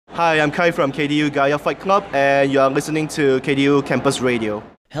Hi, I'm Kai from KDU Gaia Fight Club, and you are listening to KDU Campus Radio.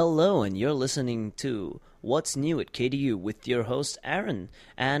 Hello, and you're listening to What's New at KDU with your host Aaron.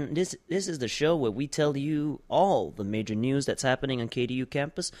 And this is the show where we tell you all the major news that's happening on KDU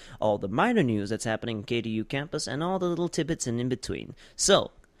campus, all the minor news that's happening on KDU campus, and all the little tidbits in between.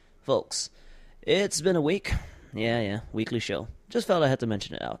 So, folks, it's been a week. Yeah, weekly show. Just felt I had to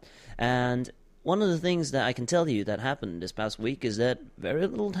mention it out. And one of the things that I can tell you that happened this past week is that very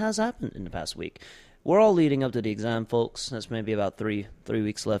little has happened in the past week. We're all leading up to the exam, folks. There's maybe about three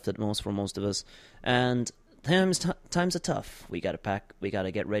weeks left at most for most of us. And times are tough. We got to pack. We got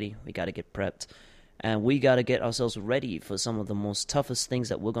to get ready. We got to get prepped. And we got to get ourselves ready for some of the most toughest things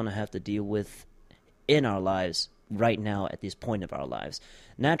that we're going to have to deal with in our lives right now at this point of our lives.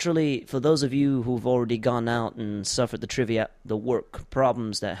 Naturally, for those of you who've already gone out and suffered the work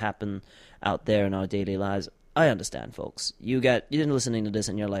problems that happen out there in our daily lives, I understand, folks. You're listening to this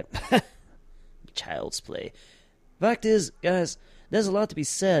and you're like, child's play. Fact is, guys, there's a lot to be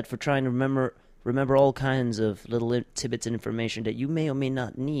said for trying to remember all kinds of little tidbits and information that you may or may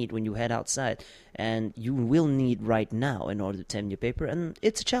not need when you head outside, and you will need right now in order to attend your paper. And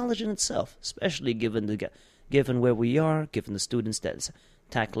it's a challenge in itself, especially given where we are, given the students that's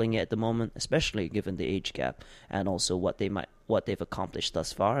tackling it at the moment, especially given the age gap, and also what they've accomplished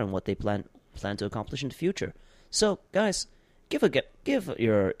thus far and what they plan to accomplish in the future. So, guys,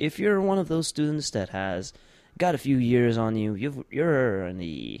 if you're one of those students that has got a few years on you, you're in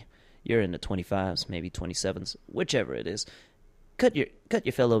the 25s, maybe 27s, whichever it is, cut your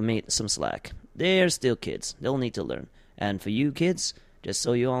fellow mate some slack. They're still kids. They'll need to learn. And for you kids, just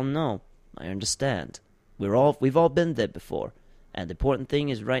so you all know, I understand. We've all been there before. And the important thing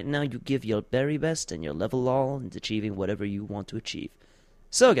is right now you give your very best and your level all into achieving whatever you want to achieve.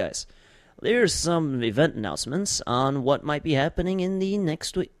 So, guys, there's some event announcements on what might be happening in the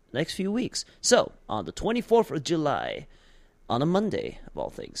next few weeks. So, on the 24th of July, on a Monday, of all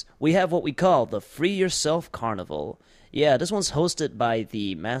things, we have what we call the Free Yourself Carnival. Yeah, this one's hosted by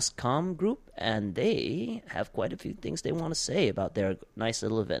the Masscom group, and they have quite a few things they want to say about their nice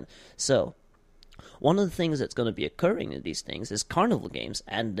little event. So, one of the things that's going to be occurring in these things is carnival games,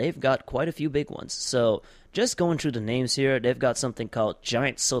 and they've got quite a few big ones. So, just going through the names here, they've got something called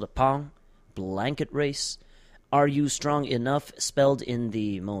Giant Soda Pong, Blanket Race, Are You Strong Enough, spelled in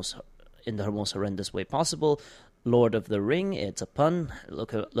the most horrendous way possible, Lord of the Ring, it's a pun,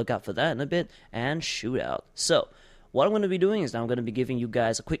 look out for that in a bit, and Shootout. So, what I'm going to be doing is now I'm going to be giving you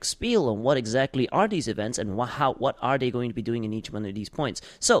guys a quick spiel on what exactly are these events and what are they going to be doing in each one of these points.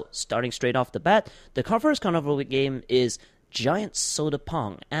 So, starting straight off the bat, the first carnival game is Giant Soda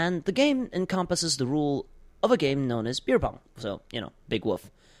Pong, and the game encompasses the rule of a game known as beer pong. So, Big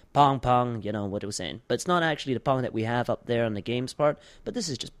Wolf. Pong, pong, what it was saying. But it's not actually the pong that we have up there on the games part, but this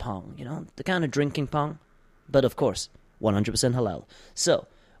is just pong, the kind of drinking pong. But of course, 100% halal. So,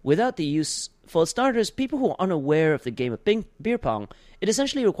 without the use, for starters, people who are unaware of the game of beer pong, it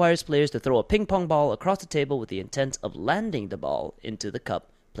essentially requires players to throw a ping pong ball across the table with the intent of landing the ball into the cup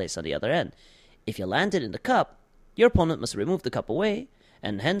placed on the other end. If you land it in the cup, your opponent must remove the cup away,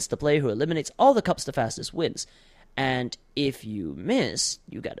 and hence the player who eliminates all the cups the fastest wins. And if you miss,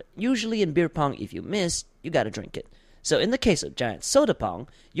 usually in beer pong, if you miss, you gotta drink it. So in the case of Giant Soda Pong,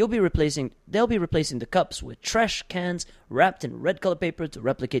 they'll be replacing the cups with trash cans wrapped in red color paper to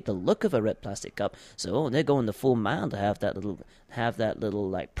replicate the look of a red plastic cup. So they're going the full mile to have that little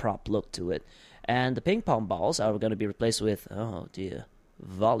like prop look to it. And the ping pong balls are going to be replaced with,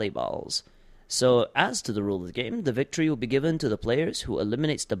 volleyballs. So as to the rule of the game, the victory will be given to the players who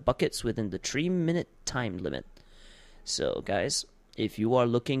eliminates the buckets within the 3-minute time limit. So guys, if you are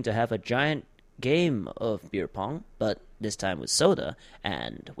looking to have a giant game of beer pong, but this time with soda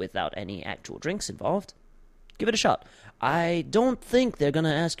and without any actual drinks involved, give it a shot. I don't think they're going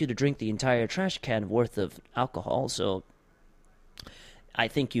to ask you to drink the entire trash can worth of alcohol, so I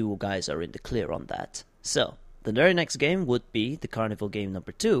think you guys are in the clear on that. So, the very next game would be the carnival game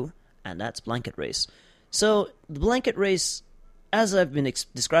number 2, and that's Blanket Race. So, the Blanket Race, as I've been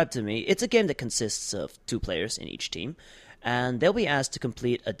described to me, it's a game that consists of 2 players in each team, and they'll be asked to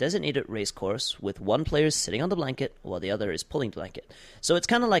complete a designated race course with one player sitting on the blanket while the other is pulling the blanket. So it's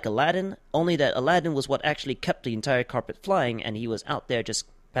kind of like Aladdin, only that Aladdin was what actually kept the entire carpet flying, and he was out there just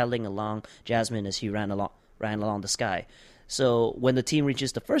pedaling along Jasmine as he ran along the sky. So when the team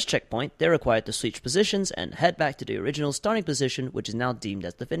reaches the first checkpoint, they're required to switch positions and head back to the original starting position, which is now deemed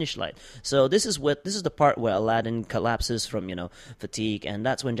as the finish line. So this is the part where Aladdin collapses from, fatigue, and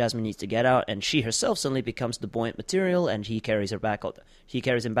that's when Jasmine needs to get out, and she herself suddenly becomes the buoyant material, and he carries him back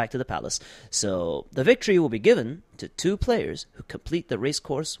to the palace. So the victory will be given to 2 players who complete the race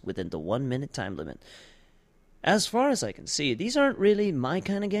course within the 1-minute time limit. As far as I can see, these aren't really my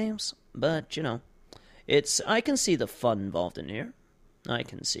kind of games, but, I can see the fun involved in here. I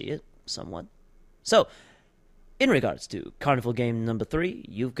can see it, somewhat. So, in regards to Carnival game number 3,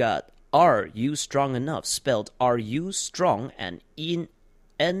 you've got Are You Strong Enough, spelled Are You Strong and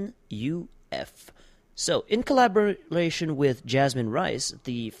N-U-F. So, in collaboration with Jasmine Rice,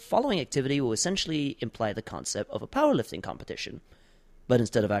 the following activity will essentially imply the concept of a powerlifting competition. But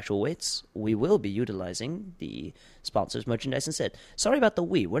instead of actual weights, we will be utilizing the sponsor's merchandise instead. Sorry about the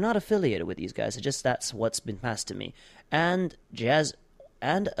we. We're not affiliated with these guys. It's just that's what's been passed to me. And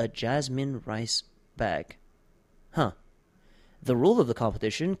a Jasmine Rice bag. Huh. The rule of the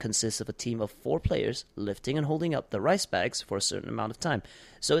competition consists of a team of 4 players lifting and holding up the rice bags for a certain amount of time.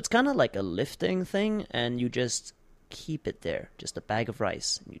 So it's kind of like a lifting thing, and you just keep it there. Just a bag of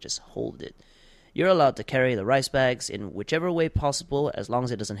rice, and you just hold it. You're allowed to carry the rice bags in whichever way possible as long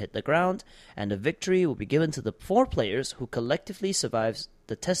as it doesn't hit the ground, and the victory will be given to the 4 players who collectively survives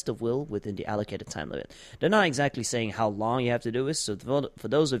the test of will within the allocated time limit. They're not exactly saying how long you have to do this, so for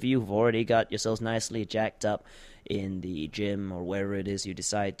those of you who've already got yourselves nicely jacked up in the gym or wherever it is you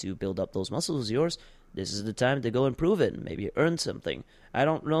decide to build up those muscles of yours, this is the time to go and prove it and maybe earn something. I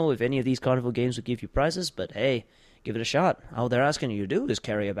don't know if any of these carnival games will give you prizes, but hey, give it a shot. All they're asking you to do is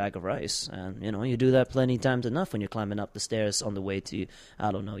carry a bag of rice. And, you do that plenty times enough when you're climbing up the stairs on the way to,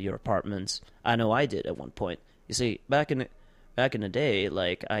 your apartments. I know I did at one point. You see, back in the day,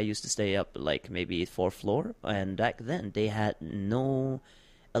 I used to stay up, maybe 4th floor. And back then, they had no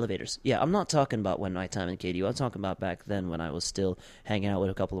elevators. Yeah, I'm not talking about when nighttime in KDU. I'm talking about back then when I was still hanging out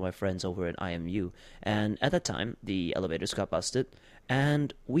with a couple of my friends over at IMU. And at that time, the elevators got busted.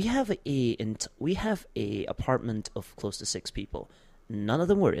 And we have a apartment of close to 6 people. None of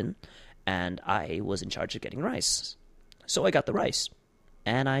them were in, and I was in charge of getting rice. So I got the rice,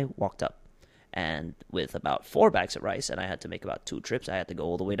 and I walked up. And with about 4 bags of rice, and I had to make about 2 trips, I had to go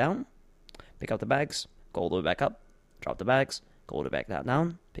all the way down, pick up the bags, go all the way back up, drop the bags, go all the way back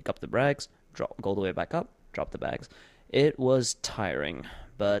down, pick up the bags, go all the way back up, drop the bags. It was tiring,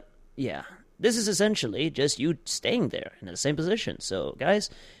 but yeah. This is essentially just you staying there in the same position. So, guys,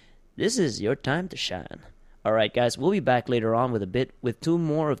 this is your time to shine. All right, guys, we'll be back later on with 2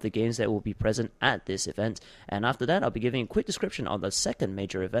 more of the games that will be present at this event. And after that, I'll be giving a quick description on the second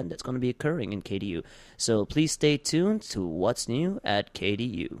major event that's going to be occurring in KDU. So please stay tuned to What's New at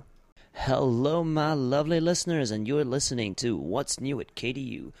KDU. Hello, my lovely listeners, and you're listening to What's New at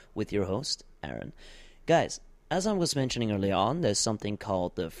KDU with your host, Aaron. Guys, as I was mentioning earlier on, there's something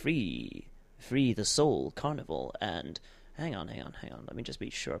called the Free the Soul Carnival, and hang on, let me just be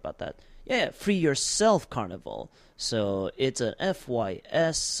sure about that. Yeah, Free Yourself Carnival. So it's an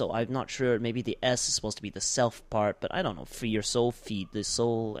FYS, so I'm not sure, maybe the S is supposed to be the self part, but I don't know. Free Your Soul, Feed the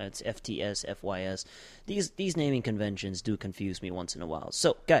Soul, and it's FTS, FYS. These naming conventions do confuse me once in a while.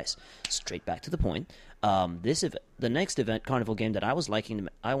 So, guys, straight back to the point. The next event, Carnival game that I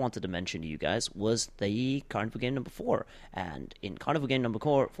wanted to mention to you guys was the Carnival game number 4. And in Carnival game number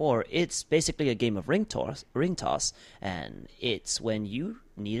 4, it's basically a game of ring toss, and it's when you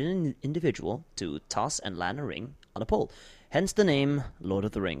need an individual to toss and land a ring on a pole. Hence the name Lord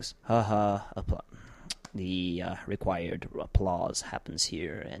of the Rings. The required applause happens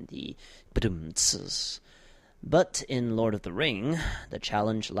here, and the badumts. But in Lord of the Ring, the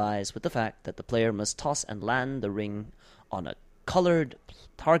challenge lies with the fact that the player must toss and land the ring on a colored,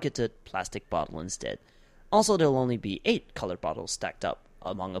 targeted plastic bottle instead. Also, there will only be 8 colored bottles stacked up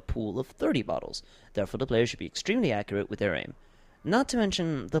among a pool of 30 bottles. Therefore, the player should be extremely accurate with their aim. Not to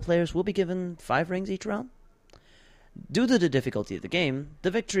mention, the players will be given 5 rings each round. Due to the difficulty of the game, the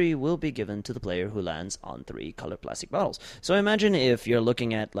victory will be given to the player who lands on 3 colored plastic bottles. So imagine if you're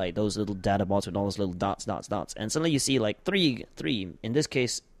looking at those little data bots with all those little dots, and suddenly you see 3, in this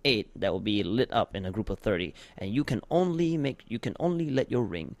case 8, that will be lit up in a group of 30, and you can only let your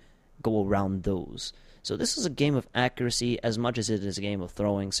ring go around those. So this is a game of accuracy as much as it is a game of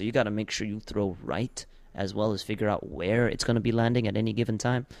throwing, so you got to make sure you throw right, as well as figure out where it's going to be landing at any given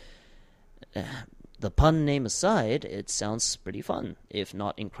time. The pun name aside, it sounds pretty fun, if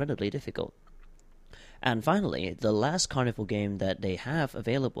not incredibly difficult. And finally, the last carnival game that they have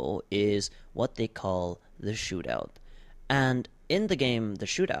available is what they call the Shootout. And in the game, the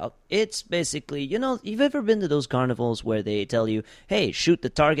shootout, it's basically, you've ever been to those carnivals where they tell you, hey, shoot the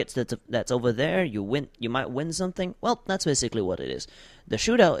targets that's over there, you might win something? Well, that's basically what it is. The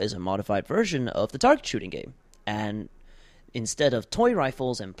shootout is a modified version of the target shooting game. And instead of toy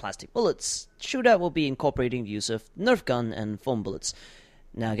rifles and plastic bullets, shootout will be incorporating the use of Nerf gun and foam bullets.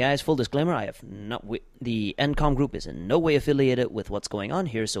 Now, guys, full disclaimer, the NCOM group is in no way affiliated with what's going on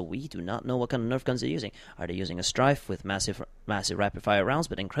here, so we do not know what kind of Nerf guns they're using. Are they using a Strife with massive rapid-fire rounds,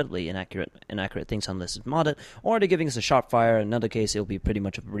 but incredibly inaccurate things unless it's modded? Or are they giving us a sharp fire? In another case, it'll be pretty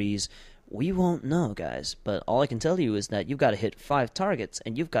much a breeze. We won't know, guys, but all I can tell you is that you've got to hit 5 targets,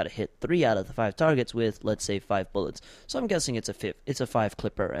 and you've got to hit 3 out of the 5 targets with, let's say, 5 bullets. So I'm guessing it's a 5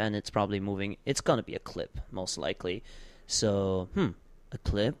 clipper, and it's probably moving. It's going to be a clip, most likely. So, a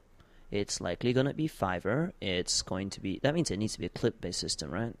clip, it's likely going to be fiver. It's going to be, that means it needs to be a clip-based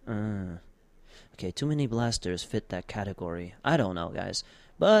system, right? Okay, too many blasters fit that category. I don't know, guys.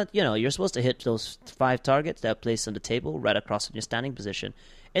 But, you're supposed to hit those 5 targets that are placed on the table right across from your standing position.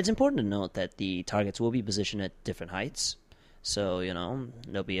 It's important to note that the targets will be positioned at different heights. So,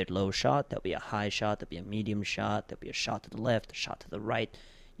 there'll be a low shot, there'll be a high shot, there'll be a medium shot, there'll be a shot to the left, a shot to the right.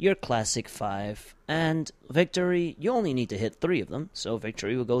 Your classic 5, and victory, you only need to hit 3 of them, so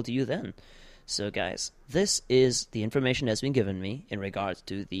victory will go to you then. So guys, this is the information that's been given me in regards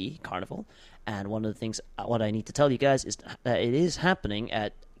to the carnival, and one of the things, what I need to tell you guys is that it is happening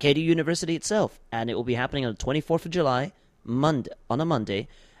at KDU University itself, and it will be happening on the 24th of July, on a Monday,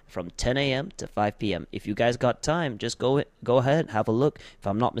 from 10 a.m. to 5 p.m. If you guys got time, just go ahead, have a look. If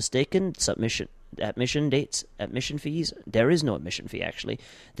I'm not mistaken, admission dates, admission fees. There is no admission fee, actually.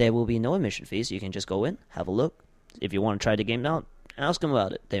 There will be no admission fees. You can just go in, have a look. If you want to try the game out, ask them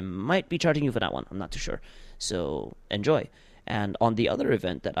about it. They might be charging you for that one. I'm not too sure. So enjoy. And on the other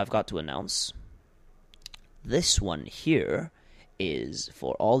event that I've got to announce, this one here is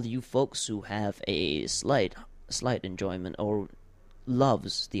for all you folks who have a slight enjoyment or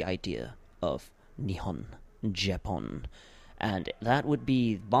loves the idea of Nihon, Japan. And that would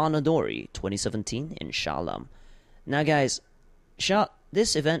be Banadori 2017 in Shalam. Now, guys,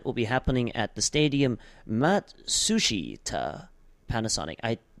 this event will be happening at the stadium Matsushita Panasonic.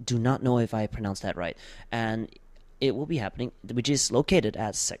 I do not know if I pronounced that right. And it will be happening, which is located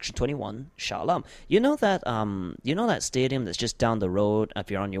at Section 21, Shalam. You know that stadium that's just down the road?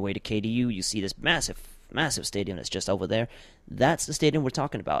 If you're on your way to KDU, you see this massive stadium that's just over there. That's the stadium we're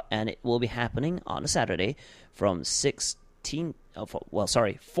talking about, and it will be happening on a Saturday from 4:30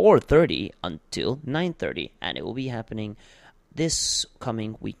 until 9:30, and it will be happening this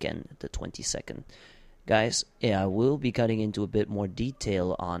coming weekend, the 22nd. Guys, I will be cutting into a bit more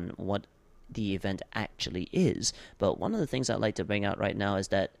detail on what the event actually is, but one of the things I'd like to bring out right now is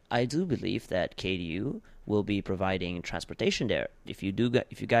that I do believe that KDU will be providing transportation there. If you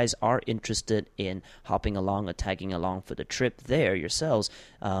guys are interested in hopping along or tagging along for the trip there yourselves,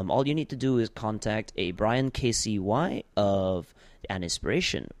 all you need to do is contact a Brian KCY of An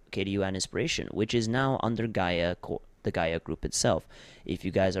Inspiration, KDU An Inspiration, which is now under the Gaia group itself. If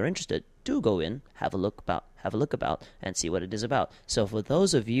you guys are interested, do go in, have a look about, and see what it is about. So for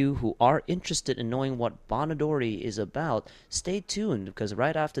those of you who are interested in knowing what Banadori is about, stay tuned, because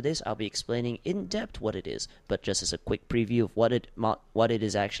right after this I'll be explaining in depth what it is. But just as a quick preview of what it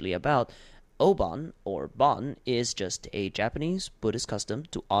is actually about, Obon, or Bon, is just a Japanese Buddhist custom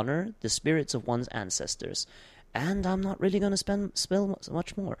to honor the spirits of one's ancestors. And I'm not really going to spill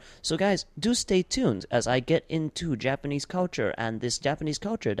much more. So guys, do stay tuned as I get into Japanese culture, and this Japanese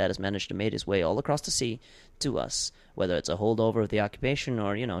culture that has managed to make its way all across the sea to us. Whether it's a holdover of the occupation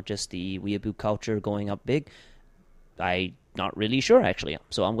or, just the weeaboo culture going up big, I'm not really sure, actually.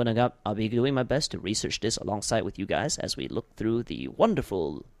 So I'll be doing my best to research this alongside with you guys as we look through the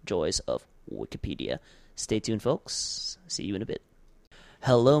wonderful joys of Wikipedia. Stay tuned, folks. See you in a bit.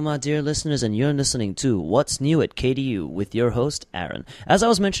 Hello, my dear listeners, and you're listening to What's New at KDU with your host, Aaron. As I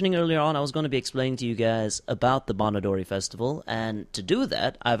was mentioning earlier on, I was going to be explaining to you guys about the Banadori Festival, and to do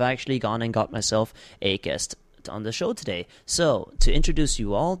that, I've actually gone and got myself a guest on the show today. So, to introduce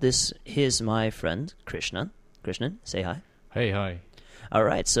you all, this is my friend, Krishnan. Krishnan, say hi. Hey, hi. All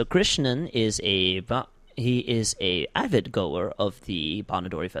right, so Krishnan is a avid goer of the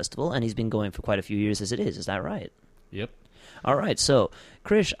Banadori Festival, and he's been going for quite a few years as it is. Is that right? Yep. All right, so,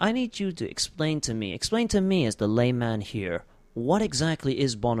 Krish, I need you to explain to me as the layman here, what exactly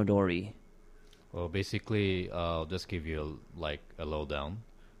is Banadori? Well, basically, I'll just give you a lowdown.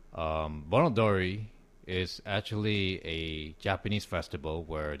 Banadori is actually a Japanese festival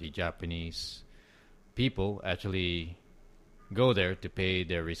where the Japanese people actually go there to pay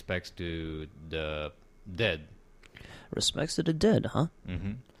their respects to the dead. Respects to the dead, huh?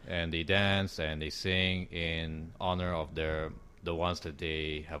 And they dance and they sing in honor of the ones that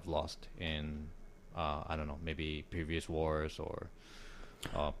they have lost in I don't know, maybe previous wars or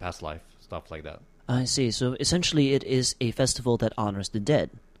past life, stuff like that. I see. So essentially, it is a festival that honors the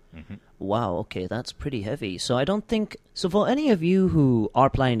dead. Wow, okay, that's pretty heavy. So I don't think... So for any of you who are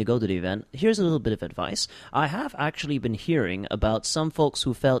planning to go to the event, here's a little bit of advice. I have actually been hearing about some folks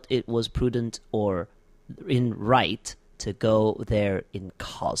who felt it was prudent or in right to go there in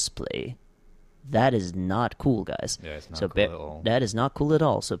cosplay. That is not cool, guys. Yeah, it's not cool at all. That is not cool at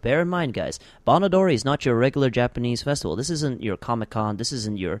all. So bear in mind, guys, Bonodori is not your regular Japanese festival. This isn't your Comic-Con. This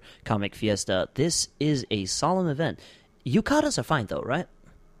isn't your Comic Fiesta. This is a solemn event. Yukatas are fine, though, right?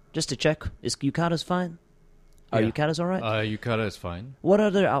 Just to check, is yukatas fine? Are yukatas all right? Yukata is fine. What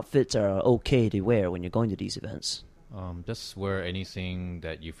other outfits are okay to wear when you're going to these events? Just wear anything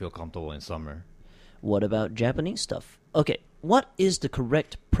that you feel comfortable in summer. What about Japanese stuff? Okay, what is the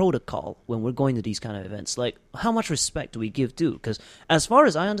correct protocol when we're going to these kind of events? Like, how much respect do we give to? Because as far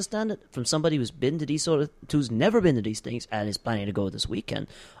as I understand it, from somebody who's been to these sort of, who's never been to these things and is planning to go this weekend,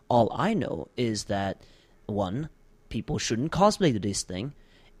 all I know is that, one, people shouldn't cosplay to this thing.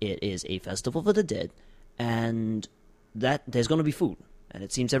 It is a festival for the dead, and that there's going to be food. And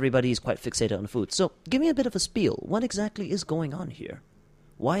it seems everybody is quite fixated on food. So give me a bit of a spiel. What exactly is going on here?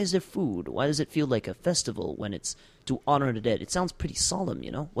 Why is there food? Why does it feel like a festival when it's to honor the dead? It sounds pretty solemn,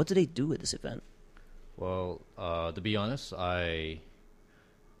 you know? What do they do at this event? Well, to be honest, I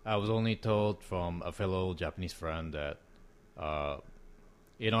was only told from a fellow Japanese friend that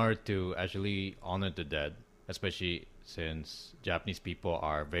in order to actually honor the dead, especially since Japanese people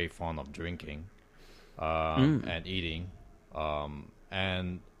are very fond of drinking and eating,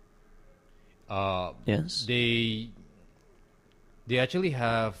 Yes. They actually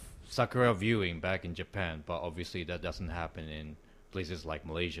have sakura viewing back in Japan, but obviously that doesn't happen in places like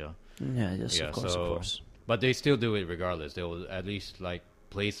Malaysia. Yeah, yes, of course. But they still do it regardless. They will at least like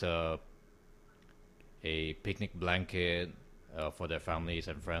place a picnic blanket for their families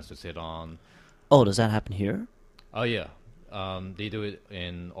and friends to sit on. Oh, does that happen here? Oh yeah, they do it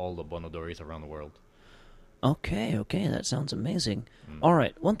in all the bonodoris around the world. Okay, that sounds amazing. All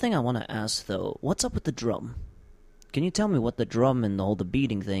right, one thing I want to ask though, what's up with the drum? Can you tell me what the drum and the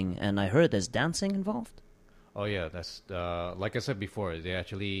beating thing? And I heard there's dancing involved. Oh yeah, that's like I said before. They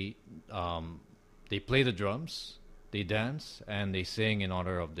actually they play the drums, they dance, and they sing in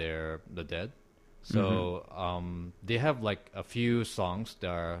honor of the dead. So they have like a few songs that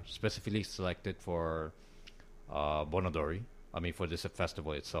are specifically selected for Bonodori. I mean, for this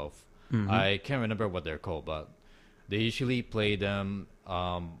festival itself. I can't remember what they're called, but they usually play them.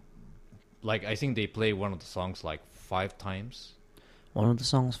 Like I think they play one of the songs like 5 times. One of the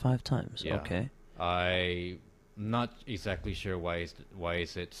songs 5 times. Yeah. Okay. I'm not exactly sure why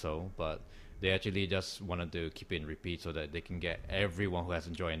is it so, but they actually just wanted to keep it in repeat so that they can get everyone who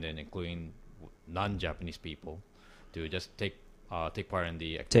hasn't joined in, including non-Japanese people, to just take part in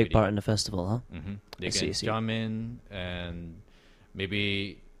the activity. Take part in the festival, huh? They can jump in and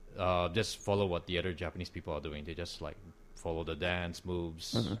maybe just follow what the other Japanese people are doing. They just like follow the dance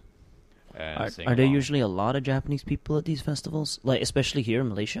moves. And sing are there along. usually a lot of Japanese people at these festivals, like especially here in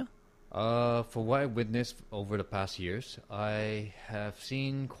Malaysia? For what I've witnessed over the past years, I have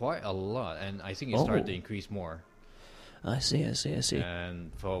seen quite a lot, and I think it started to increase more. I see.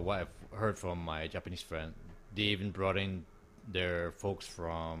 And for what I've heard from my Japanese friend, they even brought in their folks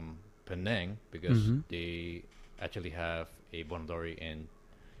from Penang because they actually have a Bonodori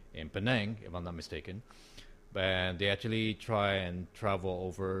in Penang, if I'm not mistaken. And they actually try and travel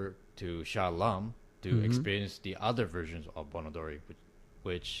over to Shah Alam to experience the other versions of Bonodori,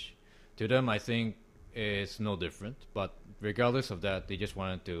 which to them I think is no different. But regardless of that, they just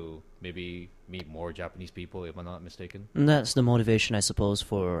wanted to maybe meet more Japanese people, if I'm not mistaken. And that's the motivation, I suppose,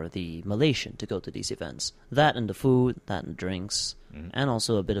 for the Malaysian to go to these events. That and the food, that and the drinks, and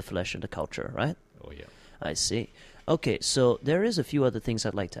also a bit of flesh and the culture, right? Oh yeah. I see. Okay, so there is a few other things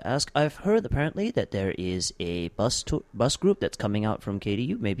I'd like to ask. I've heard apparently that there is a bus group that's coming out from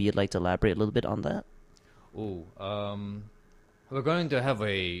KDU. Maybe you'd like to elaborate a little bit on that? We're going to have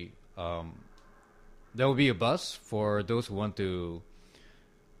a there will be a bus for those who want to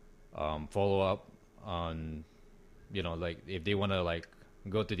follow up on, like if they want to like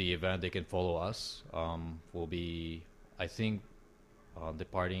go to the event, they can follow us. We'll be, I think,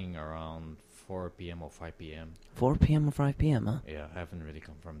 departing around 4 p.m. or 5 p.m. 4 p.m. or 5 p.m., huh? Yeah, I haven't really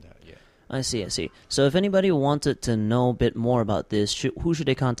confirmed that yet. I see. So if anybody wanted to know a bit more about this, who should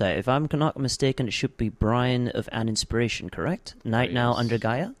they contact? If I'm not mistaken, it should be Brian of An Inspiration, correct? Night Now Yes. under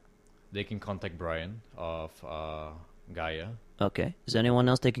Gaia? They can contact Brian of Gaia. Okay. Is anyone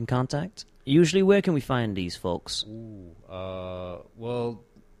else taking contact? Usually, where can we find these folks? Ooh, well,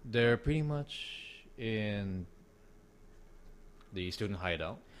 they're pretty much in the student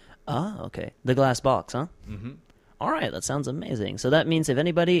hideout. Ah, okay. The glass box, huh? Mm-hmm. All right, that sounds amazing. So that means if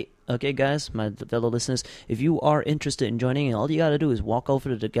anybody, okay, guys, my fellow listeners, if you are interested in joining, all you got to do is walk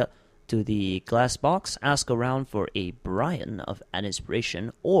over to the glass box, ask around for a Brian of An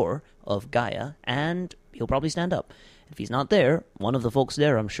Inspiration or of Gaia, and he'll probably stand up. If he's not there, one of the folks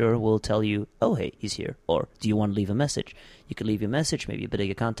there, I'm sure, will tell you, oh, hey, he's here. Or do you want to leave a message? You can leave your message, maybe a bit of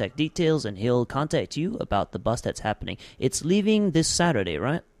your contact details, and he'll contact you about the bus that's happening. It's leaving this Saturday,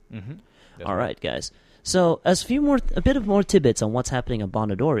 right? Mm-hmm. All right, guys. So, a bit of more tidbits on what's happening at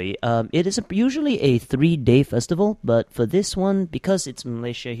Bonadori. It is usually a 3-day festival, but for this one, because it's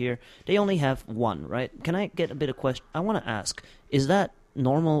Malaysia here, they only have one, right? Can I get a bit of question? I want to ask, is that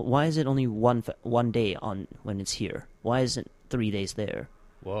normal? Why is it only one day on when it's here? Why isn't 3 days there?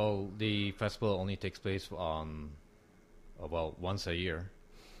 Well, the festival only takes place once a year.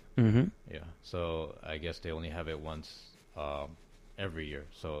 Mm-hmm. Yeah, so I guess they only have it once every year.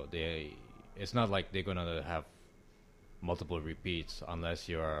 So it's not like they're gonna have multiple repeats unless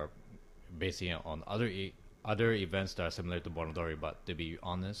you're basing it on other events that are similar to Bonodori. But to be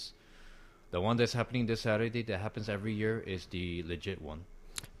honest, the one that's happening this Saturday that happens every year is the legit one.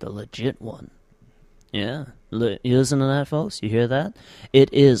 The legit one. Yeah. You listen to that, folks? You hear that?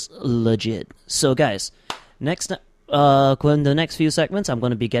 It is legit. So, guys, in the next few segments, I'm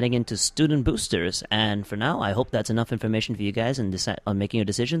going to be getting into student boosters. And for now, I hope that's enough information for you guys and on making your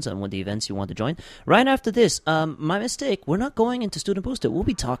decisions on what the events you want to join. Right after this, my mistake, we're not going into student booster. We'll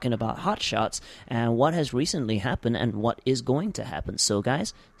be talking about hotshots and what has recently happened and what is going to happen. So,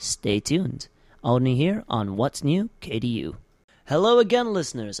 guys, stay tuned. Only here on What's New KDU. Hello again,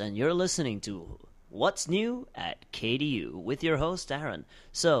 listeners, and you're listening to What's New at KDU with your host, Aaron.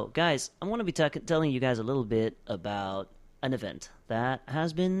 So, guys, I want to be telling you guys a little bit about an event that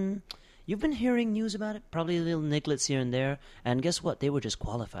you've been hearing news about it, probably little niglets here and there, and guess what? They were just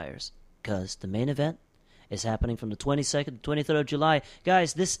qualifiers, because the main event is happening from the 22nd to 23rd of July.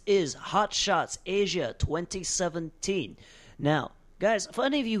 Guys, this is Hot Shots Asia 2017. Now, guys, for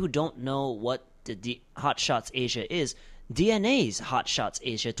any of you who don't know what the Hot Shots Asia is, DNA's Hot Shots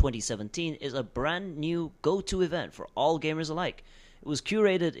Asia 2017 is a brand new go-to event for all gamers alike. It was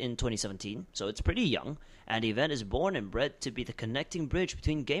curated in 2017, so it's pretty young, and the event is born and bred to be the connecting bridge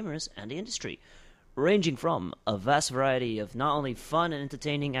between gamers and the industry. Ranging from a vast variety of not only fun and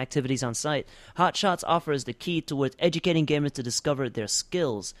entertaining activities on site, Hot Shots offers the key towards educating gamers to discover their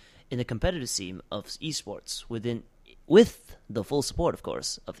skills in the competitive scene of esports with the full support, of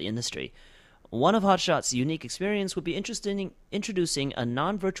course, of the industry. One of Hotshot's unique experience would be introducing a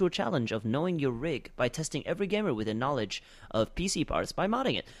non-virtual challenge of knowing your rig by testing every gamer with a knowledge of PC parts by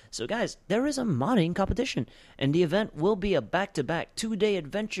modding it. So guys, there is a modding competition, and the event will be a back-to-back 2-day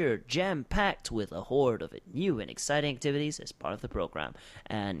adventure jam-packed with a horde of new and exciting activities as part of the program.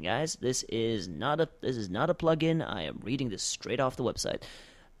 And guys, this is not a plug-in. I am reading this straight off the website.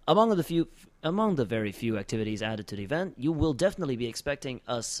 Among the very few activities added to the event, you will definitely be expecting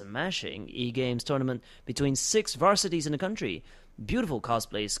a smashing e-games tournament between 6 varsities in the country, beautiful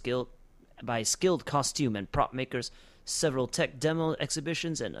cosplay by skilled costume and prop makers, several tech demo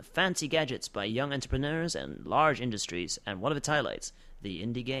exhibitions, and fancy gadgets by young entrepreneurs and large industries, and one of its highlights, the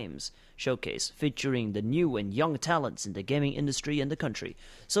Indie Games Showcase, featuring the new and young talents in the gaming industry in the country.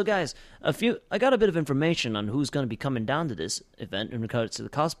 So guys, I got a bit of information on who's going to be coming down to this event in regards to the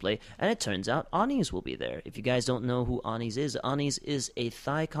cosplay, and it turns out Anis will be there. If you guys don't know who Anis is a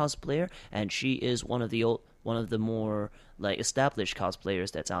Thai cosplayer, and she is one of the more established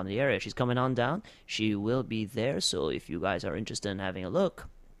cosplayers that's out in the area. She's coming on down. She will be there, so if you guys are interested in having a look,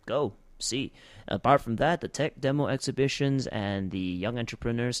 go see. Apart from that, the tech demo exhibitions and the young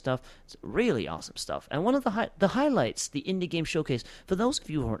entrepreneur stuff, it's really awesome stuff. And one of the highlights, the Indie Game Showcase, for those of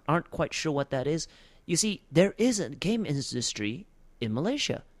you who aren't quite sure what that is, you see, there is a game industry in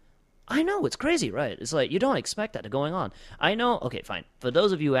Malaysia. I know, it's crazy, right? It's like, you don't expect that going on. I know, okay, fine. For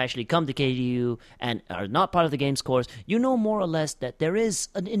those of you who actually come to KDU and are not part of the games course, you know more or less that there is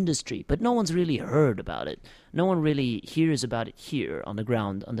an industry, but no one's really heard about it. No one really hears about it here on the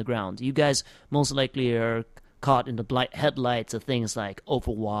ground. You guys most likely are caught in the headlights of things like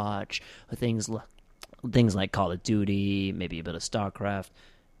Overwatch, or things like Call of Duty, maybe a bit of StarCraft.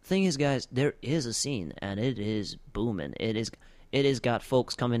 Thing is, guys, there is a scene, and it is booming. It has got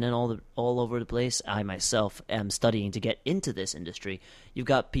folks coming in all over the place. I myself am studying to get into this industry. You've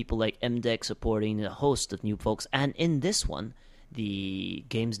got people like MDEC supporting a host of new folks. And in this one, the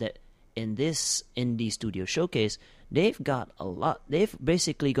games that in this indie studio showcase, they've got a lot. They've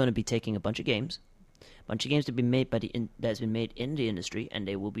basically going to be taking a bunch of games to be made that's been made in the industry, and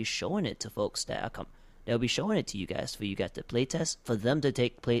they will be showing it to folks that are They'll be showing it to you guys for you guys to playtest, for them to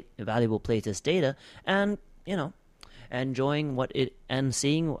take valuable playtest data, and enjoying and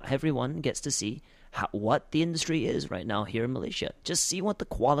seeing everyone gets to see what the industry is right now here in Malaysia. Just see what the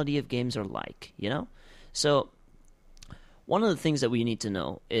quality of games are like, So, one of the things that we need to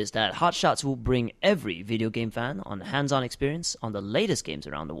know is that Hotshots will bring every video game fan on a hands-on experience on the latest games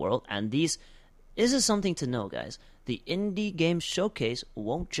around the world, and this is something to know, guys. The Indie Games Showcase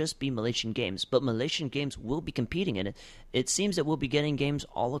won't just be Malaysian games, but Malaysian games will be competing in it. It seems that we'll be getting games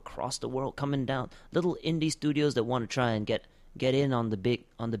all across the world coming down. Little indie studios that want to try and get in on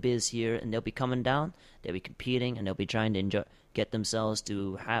the biz here, and they'll be coming down. They'll be competing, and they'll be trying to get themselves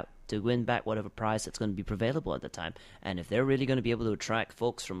to win back whatever prize that's going to be available at the time. And if they're really going to be able to attract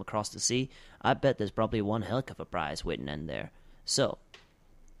folks from across the sea, I bet there's probably one heck of a prize waiting in there. So,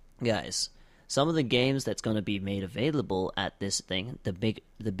 guys, some of the games that's going to be made available at this thing, the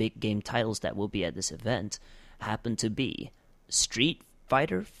big game titles that will be at this event, happen to be Street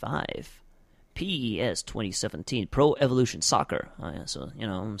Fighter V, PES 2017, Pro Evolution Soccer,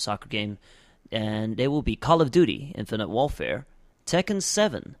 soccer game, and they will be Call of Duty, Infinite Warfare, Tekken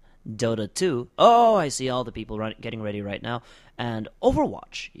 7, Dota 2. Oh, I see all the people getting ready right now. And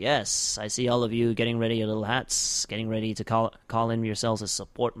Overwatch. Yes, I see all of you getting ready your little hats, getting ready to call in yourselves as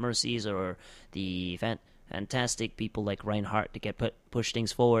support mercies or the fantastic people like Reinhardt to get push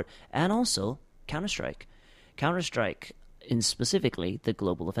things forward. And also Counter-Strike. Counter-Strike, in specifically the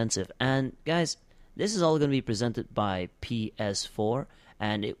Global Offensive. And guys, this is all going to be presented by PS4.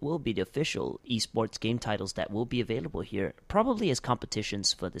 And it will be the official esports game titles that will be available here, probably as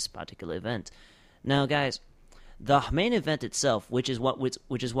competitions for this particular event. Now, guys, the main event itself, which is what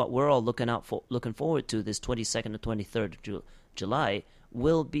we're all looking forward to, this 22nd to 23rd of July,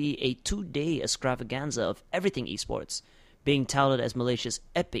 will be a 2-day extravaganza of everything esports. Being touted as Malaysia's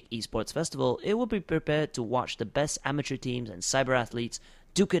epic esports festival, it will be prepared to watch the best amateur teams and cyber athletes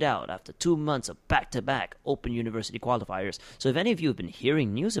duke it out after 2 months of back-to-back Open University qualifiers. So if any of you have been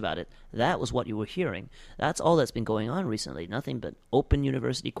hearing news about it, that was what you were hearing. That's all that's been going on recently. Nothing but Open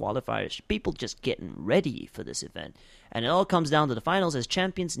University qualifiers. People just getting ready for this event. And it all comes down to the finals as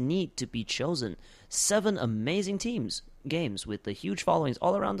champions need to be chosen. 7 amazing games with the huge followings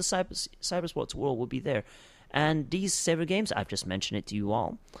all around the cybersports world will be there. And these 7 games, I've just mentioned it to you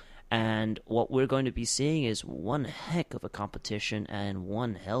all. And what we're going to be seeing is one heck of a competition and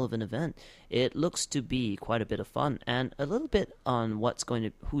one hell of an event. It looks to be quite a bit of fun, and a little bit on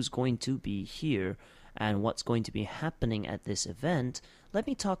who's going to be here and what's going to be happening at this event. Let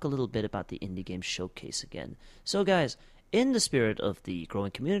me talk a little bit about the Indie Games Showcase again. So guys, in the spirit of the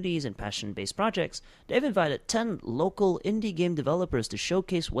growing communities and passion-based projects, they've invited 10 local indie game developers to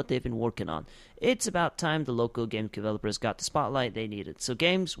showcase what they've been working on. It's about time the local game developers got the spotlight they needed. So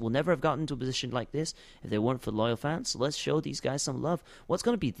games will never have gotten to a position like this if they weren't for loyal fans. So let's show these guys some love. What's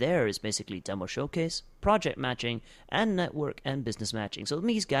going to be there is basically demo showcase, project matching, and network and business matching. So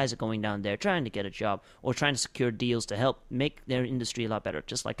these guys are going down there trying to get a job or trying to secure deals to help make their industry a lot better,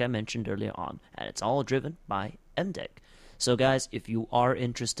 just like I mentioned earlier on. And it's all driven by MDEC. So guys, if you are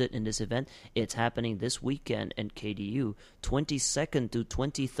interested in this event, it's happening this weekend in KDU, 22nd to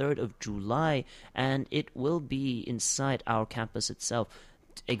 23rd of July, and it will be inside our campus itself.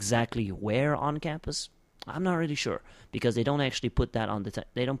 Exactly where on campus? I'm not really sure, because they don't actually put that on the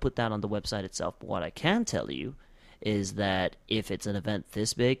website itself. But what I can tell you is that if it's an event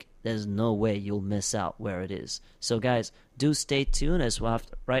this big, there's no way you'll miss out where it is. So guys, do stay tuned as well.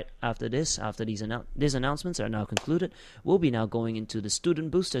 Right after these announcements are now concluded, we'll be now going into the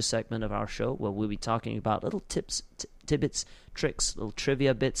student booster segment of our show, where we'll be talking about little tips, tidbits, tricks, little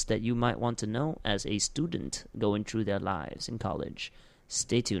trivia bits that you might want to know as a student going through their lives in college.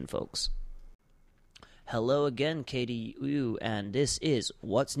 Stay tuned, folks. Hello again, KDU, and this is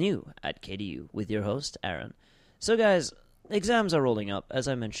What's New at KDU with your host, Aaron. So guys, exams are rolling up, as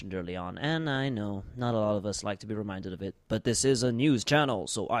I mentioned early on, and I know not a lot of us like to be reminded of it, but this is a news channel,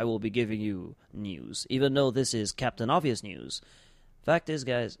 so I will be giving you news, even though this is Captain Obvious news. Fact is,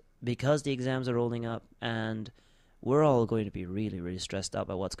 guys, because the exams are rolling up, and we're all going to be really, really stressed out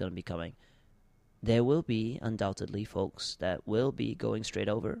by what's going to be coming, there will be, undoubtedly, folks that will be going straight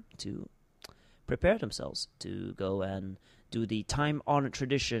over to prepare themselves to go and do the time-honored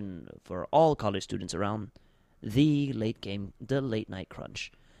tradition for all college students around, the late night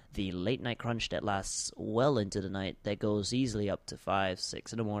crunch. The late night crunch that lasts well into the night, that goes easily up to 5,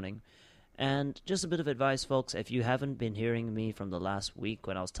 6 in the morning. And just a bit of advice, folks, if you haven't been hearing me from the last week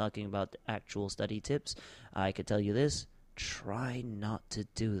when I was talking about the actual study tips, I could tell you this: try not to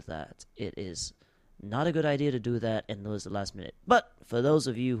do that. It is not a good idea to do that and lose the last minute. But for those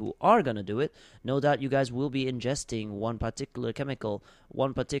of you who are going to do it, no doubt you guys will be ingesting one particular chemical,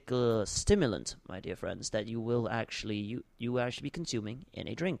 one particular stimulant, my dear friends, that you will actually you actually be consuming in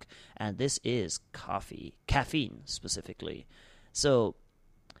a drink. And this is coffee, caffeine specifically. So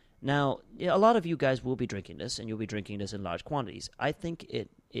now, a lot of you guys will be drinking this, and you'll be drinking this in large quantities. I think it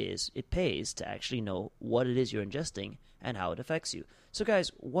pays to actually know what it is you're ingesting and how it affects you. So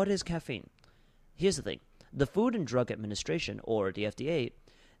guys, what is caffeine? Here's the thing. The Food and Drug Administration, or the FDA,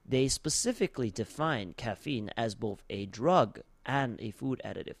 they specifically define caffeine as both a drug and a food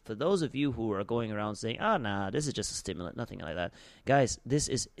additive. For those of you who are going around saying, nah, this is just a stimulant, nothing like that. Guys, this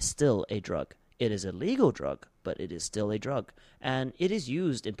is still a drug. It is a legal drug, but it is still a drug. And it is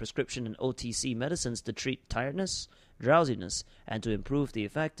used in prescription and OTC medicines to treat tiredness, drowsiness, and to improve the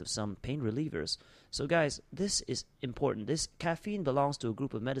effect of some pain relievers. So guys, this is important. This caffeine belongs to a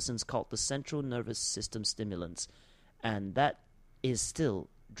group of medicines called the central nervous system stimulants. And that is still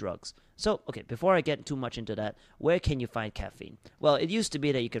drugs. So, okay, before I get too much into that, where can you find caffeine? Well, it used to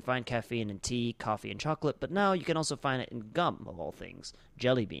be that you could find caffeine in tea, coffee, and chocolate, but now you can also find it in gum, of all things,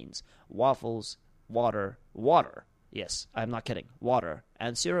 jelly beans, waffles, water, yes, I'm not kidding, water,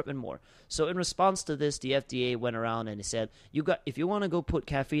 and syrup and more. So in response to this, the FDA went around and they said, if you want to go put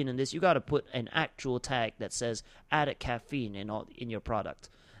caffeine in this, you got to put an actual tag that says added caffeine in your product.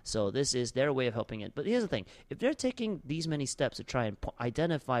 So this is their way of helping it. But here's the thing. If they're taking these many steps to try and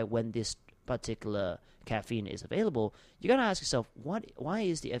identify when this particular caffeine is available, you got to ask yourself, why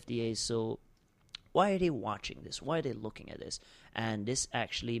is the FDA so... Why are they watching this? Why are they looking at this? And this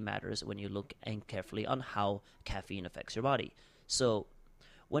actually matters when you look carefully on how caffeine affects your body. So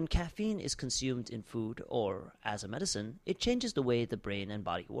when caffeine is consumed in food or as a medicine, it changes the way the brain and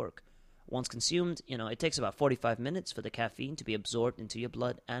body work. Once consumed, it takes about 45 minutes for the caffeine to be absorbed into your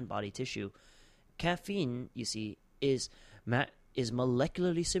blood and body tissue. Caffeine, you see, is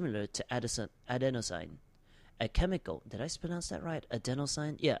molecularly similar to adenosine, a chemical. Did I pronounce that right?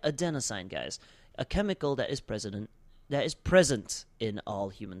 Adenosine? Yeah, adenosine, guys. A chemical that is present in all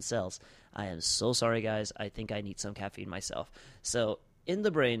human cells. I am so sorry, guys. I think I need some caffeine myself. So, in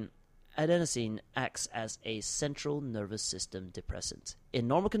the brain, adenosine acts as a central nervous system depressant. In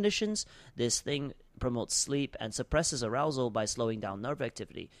normal conditions, this thing promotes sleep and suppresses arousal by slowing down nerve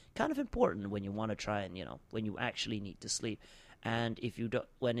activity. Kind of important when you want to try and, when you actually need to sleep. And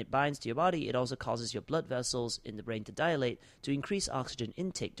when it binds to your body, it also causes your blood vessels in the brain to dilate to increase oxygen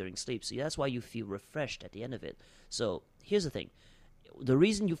intake during sleep. So that's why you feel refreshed at the end of it. So here's the thing. The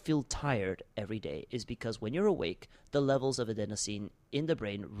reason you feel tired every day is because when you're awake, the levels of adenosine in the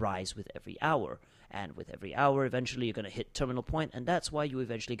brain rise with every hour. And with every hour, eventually you're going to hit terminal point, and that's why you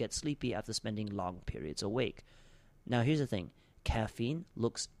eventually get sleepy after spending long periods awake. Now here's the thing. Caffeine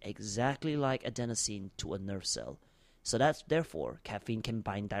looks exactly like adenosine to a nerve cell. So therefore, caffeine can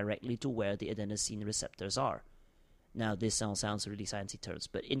bind directly to where the adenosine receptors are. Now, this sounds really sciencey terms,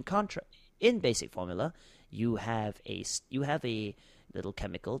 but in basic formula, you have a little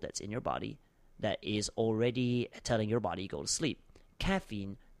chemical that's in your body that is already telling your body go to sleep.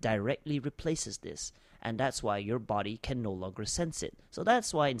 Caffeine directly replaces this, and that's why your body can no longer sense it. So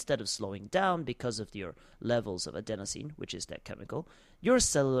that's why instead of slowing down because of your levels of adenosine, which is that chemical, your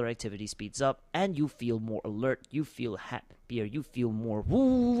cellular activity speeds up and you feel more alert, you feel happier, you feel more,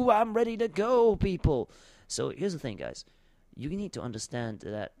 woo, I'm ready to go, people. So here's the thing, guys. You need to understand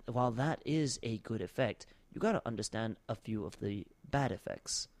that while that is a good effect, you got to understand a few of the bad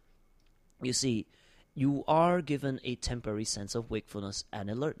effects. You see, you are given a temporary sense of wakefulness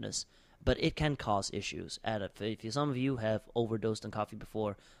and alertness, but it can cause issues. And if some of you have overdosed on coffee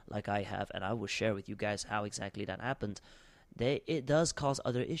before, like I have, and I will share with you guys how exactly that happened, it does cause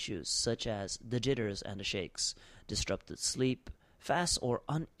other issues, such as the jitters and the shakes, disrupted sleep, fast or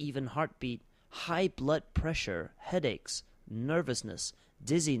uneven heartbeat, high blood pressure, headaches, nervousness,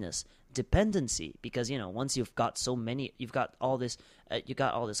 dizziness, dependency, because once you've got all this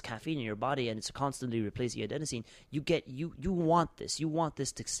caffeine in your body and it's constantly replacing adenosine, you want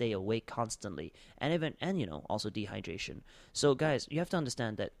this to stay awake constantly, and also dehydration. So guys, you have to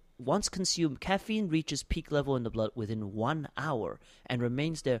understand that once consumed, caffeine reaches peak level in the blood within 1 hour and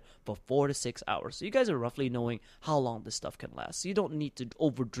remains there for 4 to 6 hours. So you guys are roughly knowing how long this stuff can last. So you don't need to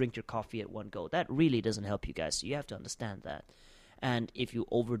overdrink your coffee at one go. That really doesn't help you guys. So you have to understand that. And if you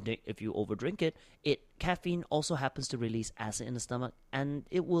overdrink it, caffeine also happens to release acid in the stomach, and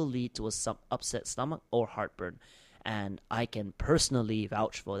it will lead to some upset stomach or heartburn. and I can personally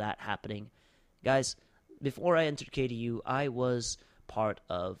vouch for that happening. Guys, before I entered KDU, I was part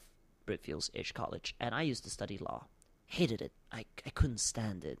of Britfield's Ish College, and I used to study law. Hated it. I couldn't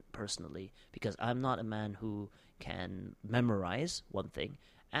stand it personally because I'm not a man who can memorize one thing,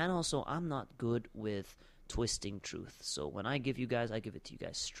 and also I'm not good with twisting truth. So when I give you guys, I give it to you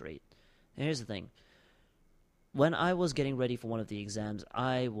guys straight. And here's the thing. When I was getting ready for one of the exams,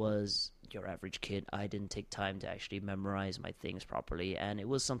 I was your average kid. I didn't take time to actually memorize my things properly, and it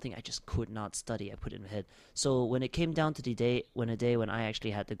was something I just could not study. I put it in my head. So when it came down to the day when I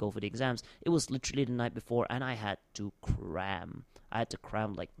actually had to go for the exams, it was literally the night before, and I had to cram. I had to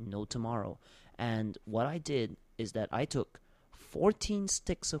cram like no tomorrow. And what I did is that I took 14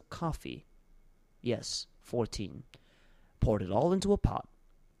 sticks of coffee. Yes, 14. Poured it all into a pot.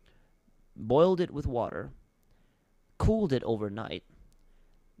 Boiled it with water. Cooled it overnight,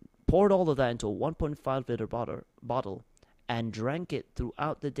 poured all of that into a 1.5 liter bottle, and drank it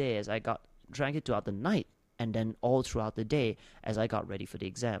throughout the day drank it throughout the night, and then all throughout the day as I got ready for the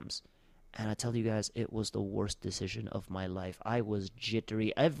exams. And I tell you guys, it was the worst decision of my life. I was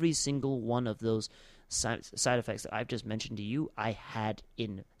jittery. Every single one of those side effects that I've just mentioned to you, I had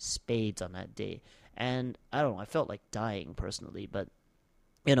in spades on that day. And I don't know, I felt like dying personally, but,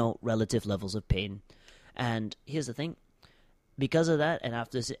 relative levels of pain. And here's the thing, because of that, and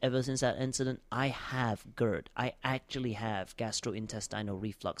ever since that incident, I have GERD. I actually have gastrointestinal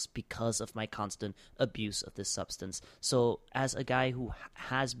reflux because of my constant abuse of this substance. So as a guy who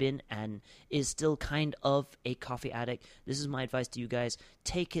has been and is still kind of a coffee addict, this is my advice to you guys.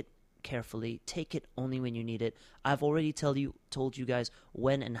 Take it carefully. Take it only when you need it. I've already told you guys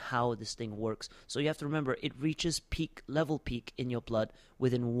when and how this thing works. So you have to remember, it reaches level peak in your blood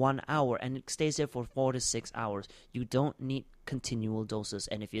within 1 hour, and it stays there for 4 to 6 hours. You don't need continual doses,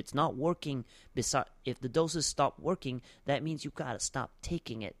 and if it's not working, if the doses stop working, that means you gotta stop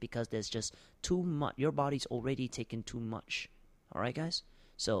taking it because there's just too much. Your body's already taken too much. All right, guys.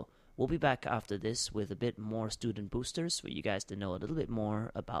 So we'll be back after this with a bit more student boosters for you guys to know a little bit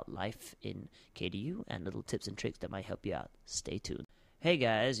more about life in KDU and little tips and tricks that might help you out. Stay tuned. Hey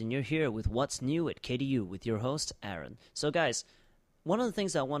guys, and you're here with What's New at KDU with your host, Aaron. So guys, one of the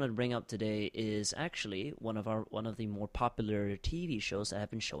things I wanted to bring up today is actually one of the more popular TV shows that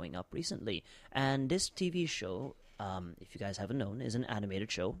have been showing up recently. And this TV show, if you guys haven't known, is an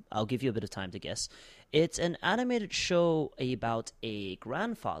animated show. I'll give you a bit of time to guess. It's an animated show about a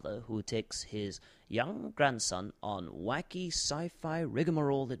grandfather who takes his young grandson on wacky sci-fi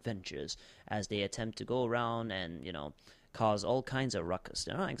rigmarole adventures as they attempt to go around and, cause all kinds of ruckus.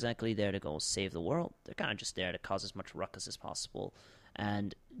 They're not exactly there to go save the world. They're kind of just there to cause as much ruckus as possible.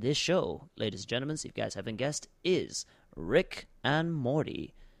 And this show, ladies and gentlemen, if you guys haven't guessed, is Rick and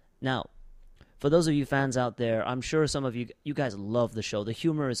Morty. Now, for those of you fans out there, I'm sure some of you guys love the show. The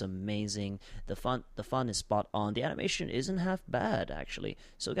humor is amazing. The fun is spot on. The animation isn't half bad, actually.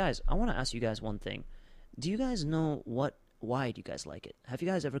 So, guys, I want to ask you guys one thing. Do you guys know why do you guys like it? Have you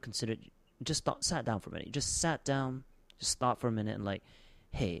guys ever considered, sat down for a minute, just sat down, just thought for a minute and like,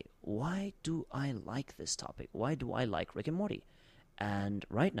 hey, why do I like this topic? Why do I like Rick and Morty? And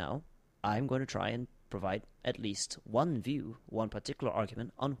right now, I'm going to try and provide at least one view, one particular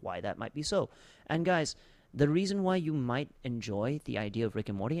argument on why that might be so. And guys, the reason why you might enjoy the idea of Rick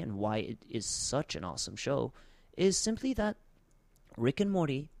and Morty and why it is such an awesome show is simply that Rick and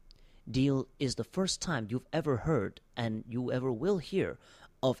Morty is the first time you've ever heard and you ever will hear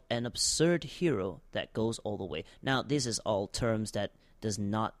of an absurd hero that goes all the way. Now, this is all terms that does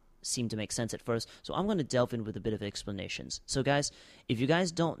not seem to make sense at first, so I'm going to delve in with a bit of explanations. So guys, if you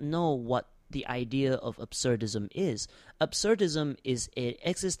guys don't know what the idea of absurdism is an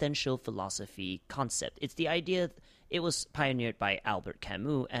existential philosophy concept. It's the idea, it was pioneered by Albert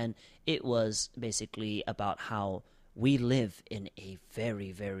Camus, and it was basically about how we live in a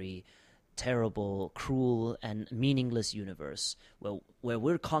very, very terrible, cruel, and meaningless universe where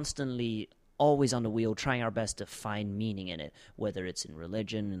we're constantly always on the wheel trying our best to find meaning in it, whether it's in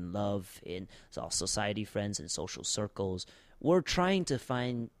religion, in love, in our society, friends, and social circles. We're trying to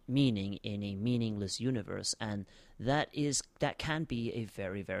find meaning in a meaningless universe, and that can be a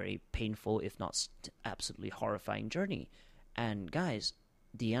very, very painful, if not absolutely horrifying journey. And guys,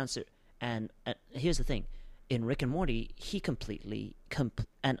 the answer, and here's the thing, in Rick and Morty, he completely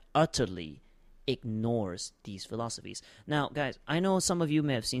and utterly ignores these philosophies. Now, guys, I know some of you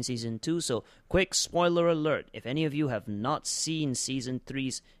may have seen Season 2, so quick spoiler alert. If any of you have not seen Season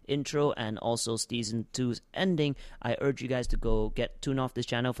 3's intro and also Season 2's ending, I urge you guys to tune off this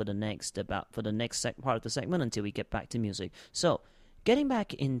channel for the next part of the segment until we get back to music. So, getting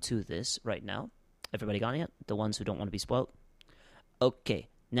back into this right now, Everybody got it yet? The ones who don't want to be spoiled? Okay,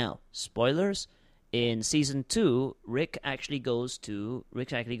 now, spoilers. In season 2, Rick actually goes to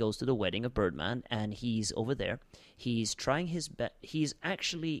the wedding of Birdman, and he's over there. He's trying his best. He's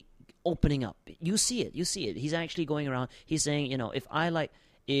actually opening up. You see it. He's actually going around. He's saying,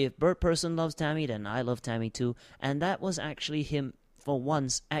 if Bird Person loves Tammy, then I love Tammy too. And that was actually him, for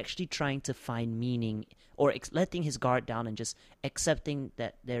once, actually trying to find meaning, or letting his guard down and just accepting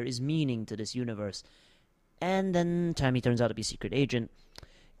that there is meaning to this universe. And then Tammy turns out to be a secret agent,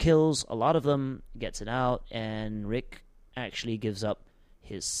 kills a lot of them, gets it out, and Rick actually gives up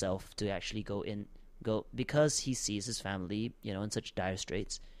his self to actually go because he sees his family, in such dire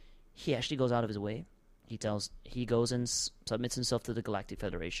straits. He actually goes out of his way. He goes and submits himself to the Galactic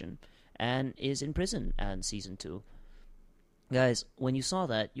Federation and is in prison in season 2. Guys, when you saw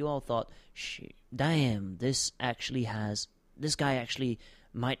that, you all thought, damn, this guy actually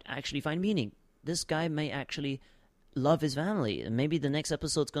might actually find meaning. This guy may actually love his family. And maybe the next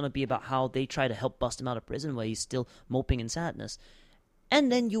episode's going to be about how they try to help bust him out of prison while he's still moping in sadness.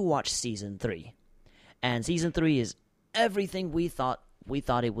 And then you watch season 3. And season 3 is everything we thought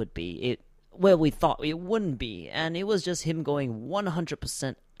it would be. We thought it wouldn't be. And it was just him going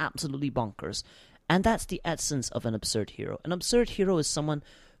 100% absolutely bonkers. And that's the essence of an absurd hero. An absurd hero is someone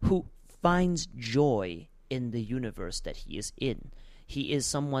who finds joy in the universe that he is in. He is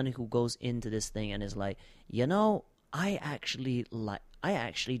someone who goes into this thing and is like, I actually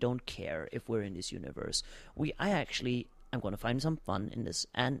don't care if we're in this universe. I'm going to find some fun in this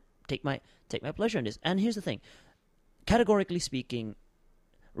and take my pleasure in this. And here's the thing. Categorically speaking,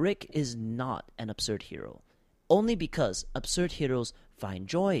 Rick is not an absurd hero. Only because absurd heroes find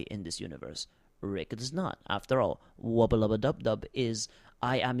joy in this universe. Rick does not. After all, Wubba Lubba Dub Dub is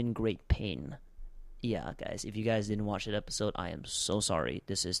I am in great pain. Yeah, guys, if you guys didn't watch that episode, I am so sorry.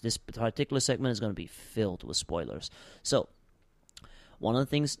 This particular segment is going to be filled with spoilers. So, one of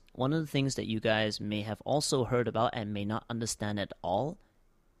the things that you guys may have also heard about and may not understand at all,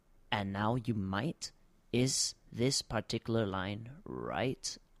 and now you might, is this particular line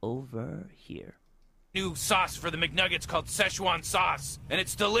right over here. New sauce for the McNuggets called Szechuan sauce, and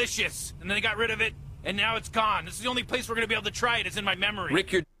it's delicious. And then they got rid of it, and now it's gone. This is the only place we're going to be able to try it. It's in my memory.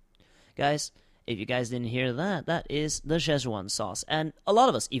 Rick, you're... Guys, if you guys didn't hear that, that is the Szechuan sauce. And a lot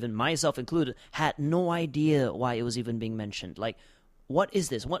of us, even myself included, had no idea why it was even being mentioned. Like, what is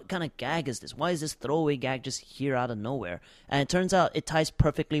this? What kind of gag is this? Why is this throwaway gag just here out of nowhere? And it turns out it ties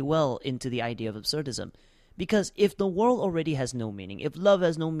perfectly well into the idea of absurdism. Because if the world already has no meaning, if love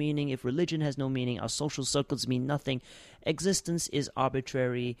has no meaning, if religion has no meaning, our social circles mean nothing, existence is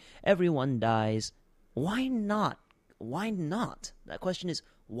arbitrary, everyone dies, why not? Why not? That question is,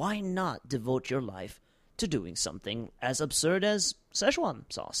 why not devote your life to doing something as absurd as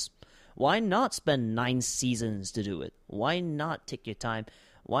Szechuan sauce? Why not spend 9 seasons to do it? Why not take your time?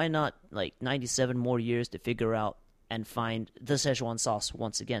 Why not 97 more years to figure out and find the Szechuan sauce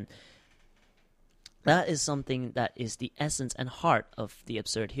once again? That is something that is the essence and heart of the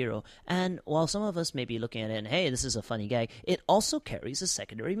absurd hero. And while some of us may be looking at it and, hey, this is a funny gag, it also carries a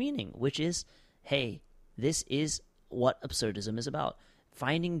secondary meaning, which is, hey, this is what absurdism is about.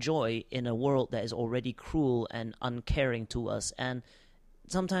 Finding joy in a world that is already cruel and uncaring to us. And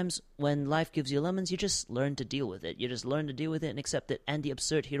sometimes when life gives you lemons, you just learn to deal with it. You just learn to deal with it and accept it. And the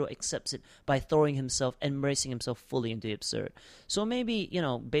absurd hero accepts it by throwing himself, embracing himself fully into the absurd. So maybe,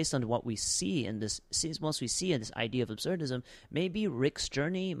 based on what we see in this, once we see in this idea of absurdism, maybe Rick's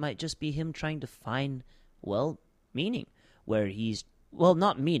journey might just be him trying to find, meaning. Where he's,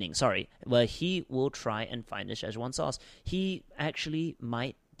 not meaning, sorry. Where he will try and find the Szechuan sauce. He actually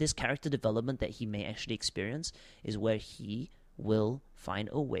might, this character development that he may actually experience is where he will find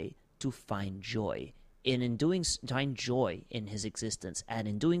a way to find joy. Find joy in his existence, and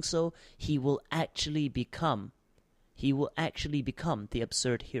in doing so, he will actually become the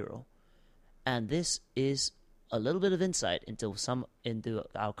absurd hero. And this is a little bit of insight into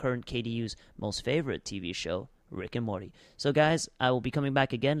our current KDU's most favorite TV show, Rick and Morty. So guys, I will be coming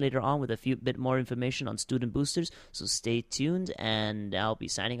back again later on with a bit more information on student boosters, so stay tuned, and I'll be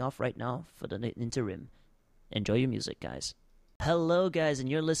signing off right now for the interim. Enjoy your music, guys. Hello, guys, and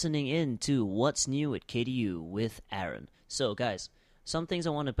you're listening in to What's New at KDU with Aaron. So, guys, some things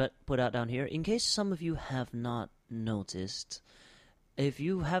I want to put out down here, in case some of you have not noticed. If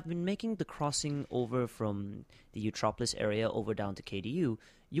you have been making the crossing over from the Eutropolis area over down to KDU,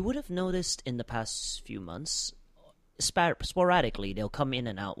 you would have noticed in the past few months, sporadically, they'll come in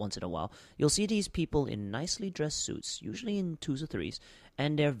and out once in a while. You'll see these people in nicely dressed suits, usually in 2s or 3s,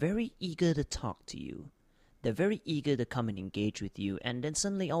 and they're very eager to talk to you. They're very eager to come and engage with you, and then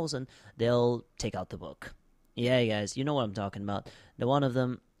suddenly, all of a sudden, they'll take out the book. Yeah, guys, you know what I'm talking about. The one of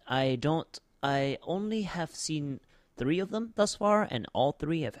them, I only have seen 3 of them thus far, and all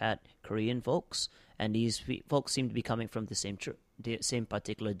 3 have had Korean folks, and these folks seem to be coming from the same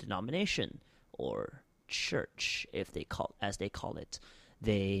particular denomination or church, as they call it.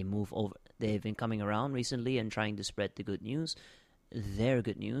 They move over. They've been coming around recently and trying to spread the good news, their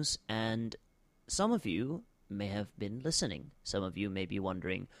good news, and some of you may have been listening. Some of you may be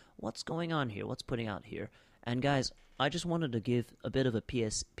wondering, what's going on here? What's putting out here? And guys, I just wanted to give a bit of a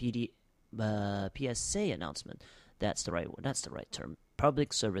PSA announcement. That's the right one. That's the right term.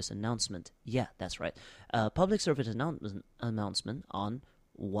 Public service announcement. Yeah, that's right. Public service announcement on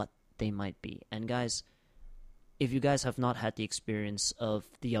what they might be. And guys, if you guys have not had the experience of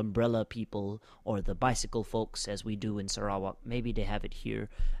the umbrella people or the bicycle folks as we do in Sarawak, maybe they have it here,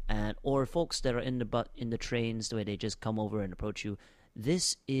 or folks that are in the trains where they just come over and approach you.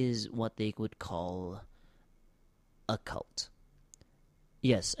 This is what they would call a cult.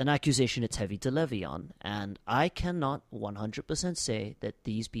 Yes, an accusation it's heavy to levy on, and I cannot 100% say that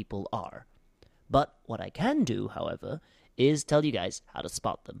these people are. But what I can do, however, is tell you guys how to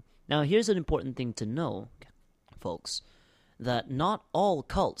spot them. Now, here's an important thing to know, folks, that not all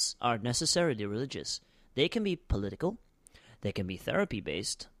cults are necessarily religious. They can be political, they can be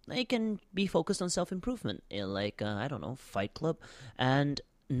therapy-based, they can be focused on self-improvement, like, Fight Club, and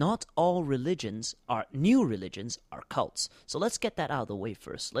not all new religions are cults. So let's get that out of the way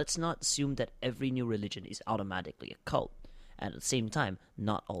first. Let's not assume that every new religion is automatically a cult. And at the same time,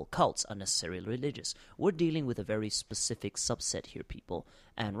 not all cults are necessarily religious. We're dealing with a very specific subset here, people.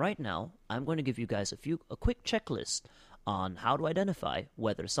 And right now, I'm going to give you guys a quick checklist on how to identify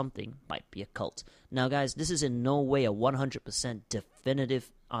whether something might be a cult. Now, guys, this is in no way a 100%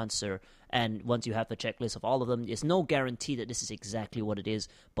 definitive answer. And once you have the checklist of all of them, there's no guarantee that this is exactly what it is.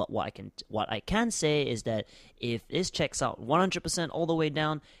 But what I can say is that if this checks out 100% all the way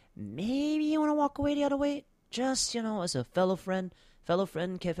down, maybe you want to walk away the other way. Just, as a fellow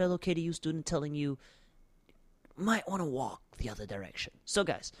KDU student telling you, might want to walk the other direction. So,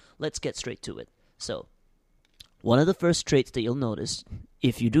 guys, let's get straight to it. So, one of the first traits that you'll notice,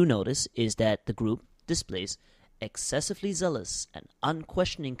 if you do notice, is that the group displays excessively zealous and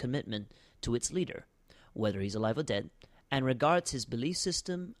unquestioning commitment to its leader, whether he's alive or dead, and regards his belief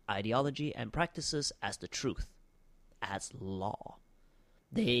system, ideology, and practices as the truth, as law.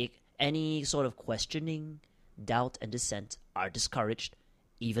 Any sort of questioning, doubt, and dissent are discouraged,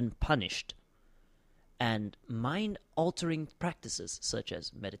 even punished. And mind-altering practices such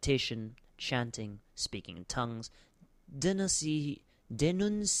as meditation, chanting, speaking in tongues,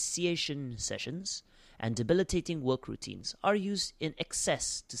 denunciation sessions, and debilitating work routines are used in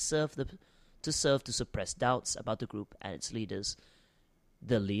excess to suppress doubts about the group and its leaders.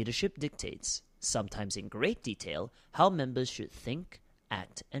 The leadership dictates, sometimes in great detail, how members should think,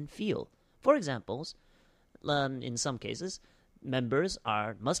 act, and feel. For example, in some cases, members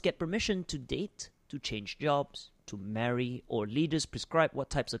must get permission to date, to change jobs, to marry, or leaders prescribe what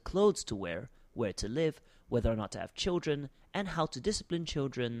types of clothes to wear, where to live, whether or not to have children, and how to discipline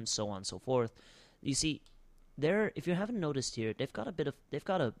children, so on and so forth. You see, if you haven't noticed here, they've got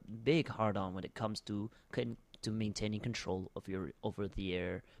a big hard-on when it comes to maintaining control over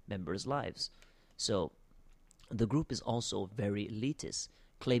their members' lives. So, the group is also very elitist,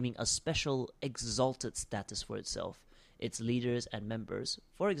 claiming a special exalted status for itself, its leaders and members.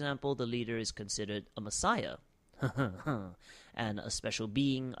 For example, the leader is considered a messiah, and a special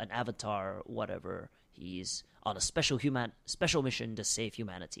being, an avatar, whatever. He's on a special mission to save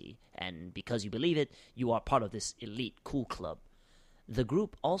humanity, and because you believe it, you are part of this elite cool club. The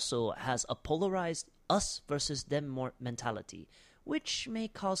group also has a polarized us versus them mentality, which may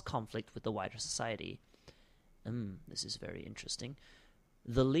cause conflict with the wider society. This is very interesting.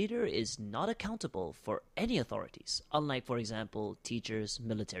 The leader is not accountable for any authorities, unlike, for example, teachers,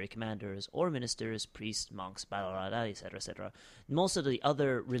 military commanders, or ministers, priests, monks, etc., etc. Most of the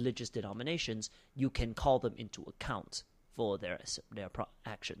other religious denominations, you can call them into account for their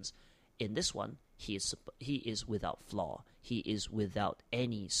actions. In this one, he is without flaw. He is without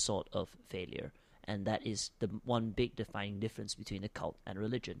any sort of failure. And that is the one big defining difference between a cult and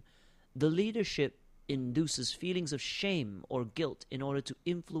religion. The leadership induces feelings of shame or guilt in order to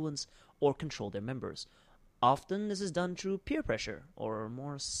influence or control their members. Often this is done through peer pressure or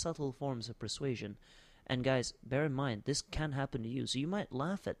more subtle forms of persuasion. And guys, bear in mind, this can happen to you, so you might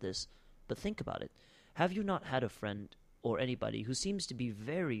laugh at this, but think about it. Have you not had a friend or anybody who seems to be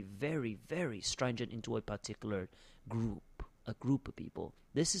very, very, very stringent into a particular group of people?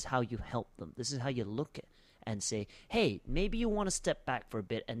 This is how you help them. This is how you look and say, hey, maybe you want to step back for a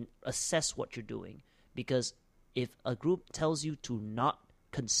bit and assess what you're doing. Because if a group tells you to not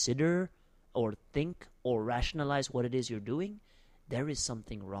consider or think or rationalize what it is you're doing, there is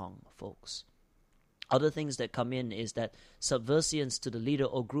something wrong, folks. Other things that come in is that subservience to the leader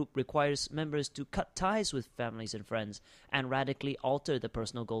or group requires members to cut ties with families and friends and radically alter the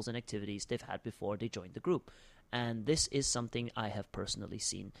personal goals and activities they've had before they joined the group. And this is something I have personally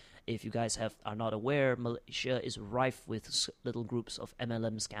seen. If you guys are not aware, Malaysia is rife with little groups of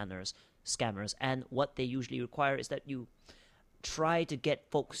MLM scammers, and what they usually require is that you try to get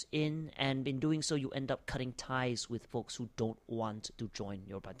folks in, and in doing so you end up cutting ties with folks who don't want to join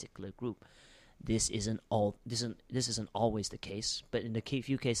your particular group. This isn't always the case, but in the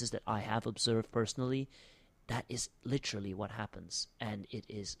few cases that I have observed personally, that is literally what happens, and it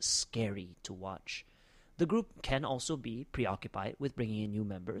is scary to watch. The group can also be preoccupied with bringing in new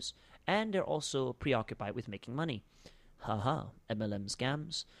members, and they're also preoccupied with making money. MLM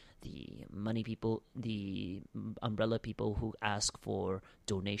scams, the money people, the umbrella people who ask for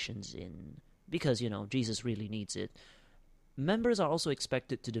donations because, Jesus really needs it. Members are also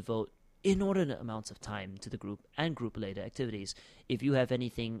expected to devote inordinate amounts of time to the group and group-related activities. If you have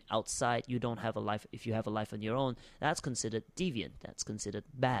anything outside, you don't have a life. If you have a life on your own, that's considered deviant. That's considered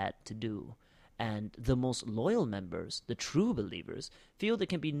bad to do. And the most loyal members, the true believers, feel there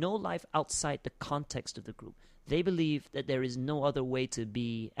can be no life outside the context of the group. They believe that there is no other way to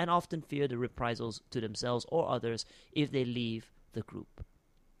be, and often fear the reprisals to themselves or others if they leave the group.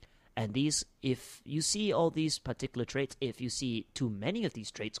 And if you see all these particular traits, if you see too many of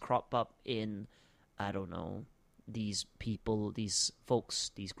these traits crop up in, these people, these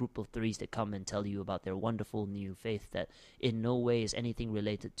folks, these group of threes that come and tell you about their wonderful new faith that in no way is anything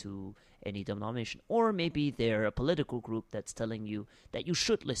related to any denomination, or maybe they're a political group that's telling you that you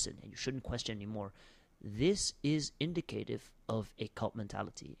should listen and you shouldn't question anymore, this is indicative of a cult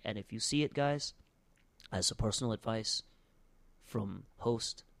mentality. And if you see it, guys, as a personal advice from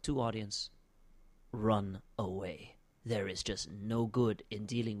host to audience, run away. There is just no good in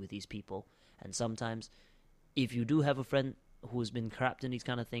dealing with these people. And sometimes, if you do have a friend who's been trapped in these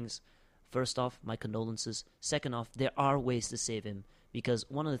kind of things, first off, my condolences. Second off, there are ways to save him, because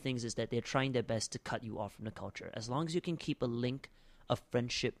one of the things is that they're trying their best to cut you off from the culture. As long as you can keep a link of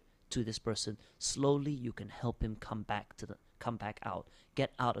friendship to this person, slowly you can help him come back out,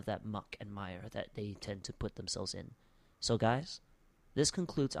 get out of that muck and mire that they tend to put themselves in. So guys, this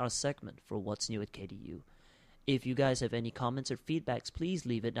concludes our segment for What's New at KDU. If you guys have any comments or feedbacks, please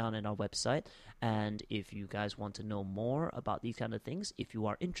leave it down on our website. And if you guys want to know more about these kind of things, if you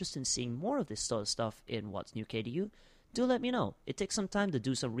are interested in seeing more of this sort of stuff in What's New KDU, do let me know. It takes some time to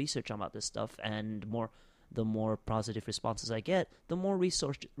do some research about this stuff, and the more positive responses I get, the more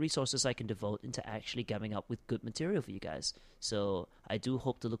resources I can devote into actually coming up with good material for you guys. So I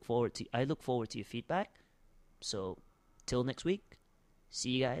look forward to your feedback. So till next week,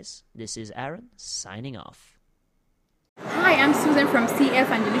 see you guys. This is Aaron signing off. Hi, I'm Susan from CF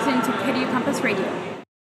and you're listening to KDU Campus Radio.